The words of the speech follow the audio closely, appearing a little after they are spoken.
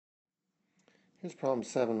Here's problem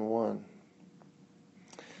 7.1.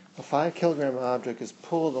 A 5 kilogram object is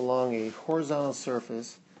pulled along a horizontal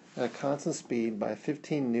surface at a constant speed by a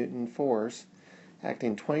 15 Newton force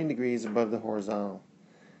acting 20 degrees above the horizontal.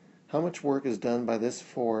 How much work is done by this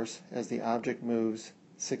force as the object moves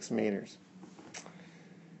 6 meters?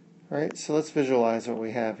 Alright, so let's visualize what we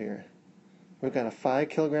have here. We've got a 5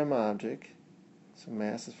 kilogram object, so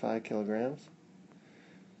mass is 5 kilograms,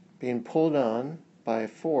 being pulled on by a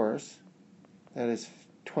force that is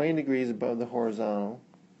 20 degrees above the horizontal.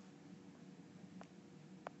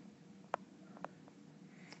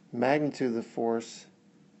 Magnitude of the force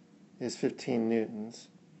is 15 newtons.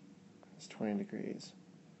 It's 20 degrees.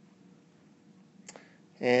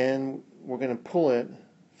 And we're going to pull it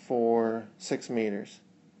for 6 meters.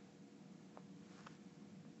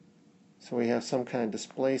 So we have some kind of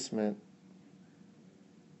displacement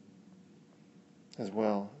as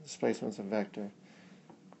well. Displacement's a vector.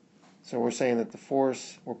 So we're saying that the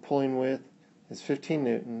force we're pulling with is 15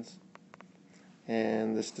 newtons,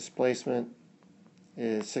 and this displacement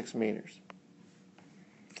is 6 meters.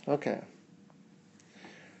 Okay.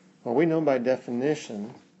 Well, we know by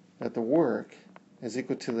definition that the work is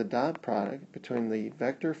equal to the dot product between the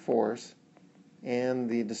vector force and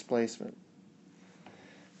the displacement.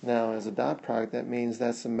 Now, as a dot product, that means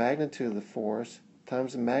that's the magnitude of the force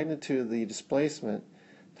times the magnitude of the displacement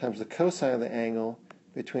times the cosine of the angle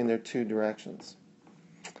between their two directions.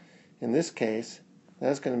 In this case,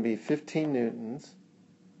 that's going to be 15 newtons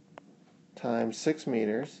times 6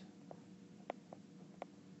 meters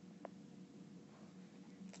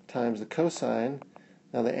times the cosine.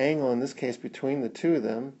 Now the angle in this case between the two of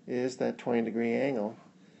them is that 20 degree angle.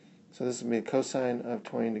 So this will be a cosine of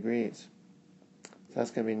 20 degrees. So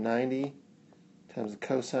that's going to be 90 times the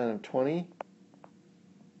cosine of 20.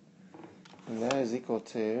 And that is equal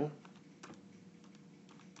to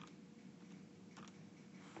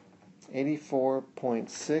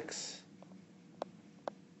 84.6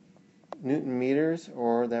 Newton meters,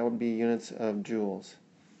 or that would be units of joules.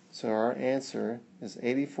 So our answer is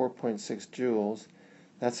 84.6 joules.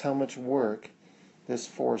 That's how much work this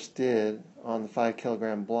force did on the 5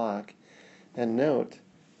 kilogram block. And note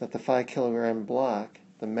that the 5 kilogram block,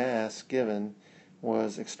 the mass given,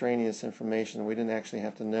 was extraneous information. We didn't actually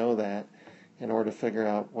have to know that in order to figure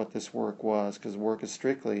out what this work was, because work is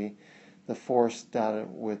strictly the force dotted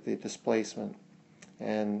with the displacement,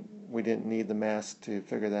 and we didn't need the mass to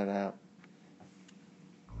figure that out.